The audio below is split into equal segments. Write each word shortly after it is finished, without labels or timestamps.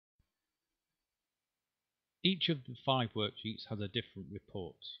Each of the 5 worksheets has a different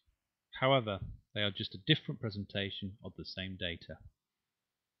report. However, they are just a different presentation of the same data.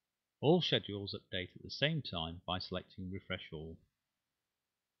 All schedules update at the same time by selecting Refresh All.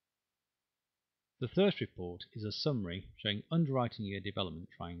 The first report is a summary showing underwriting year development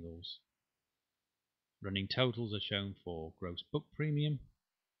triangles. Running totals are shown for gross book premium,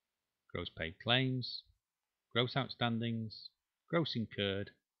 gross paid claims, gross outstandings, gross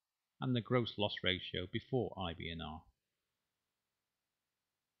incurred, and the gross loss ratio before IBNR.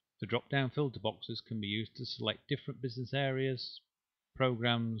 The drop-down filter boxes can be used to select different business areas,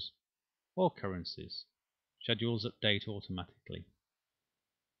 programs, or currencies. Schedules update automatically.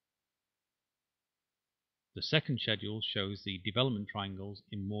 The second schedule shows the development triangles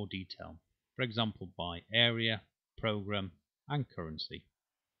in more detail, for example by area, program, and currency.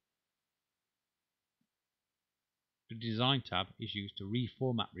 The Design tab is used to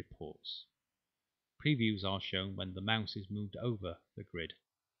reformat reports. Previews are shown when the mouse is moved over the grid.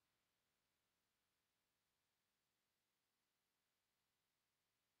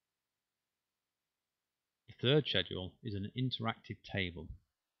 The third schedule is an interactive table.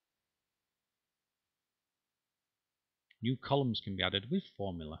 New columns can be added with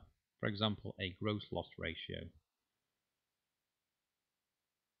formula, for example a gross loss ratio.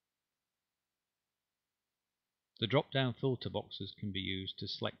 The drop-down filter boxes can be used to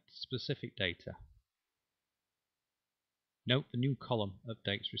select specific data. Note the new column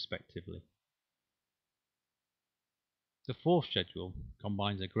updates respectively. The fourth schedule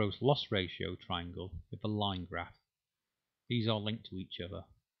combines a gross loss ratio triangle with a line graph. These are linked to each other.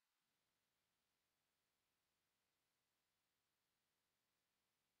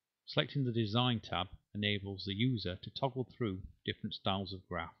 Selecting the Design tab enables the user to toggle through different styles of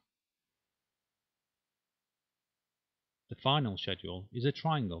graph. The final schedule is a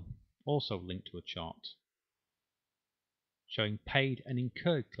triangle, also linked to a chart, showing paid and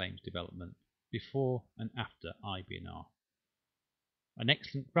incurred claims development before and after IBNR. An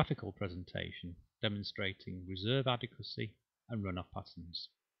excellent graphical presentation demonstrating reserve adequacy and run-off patterns.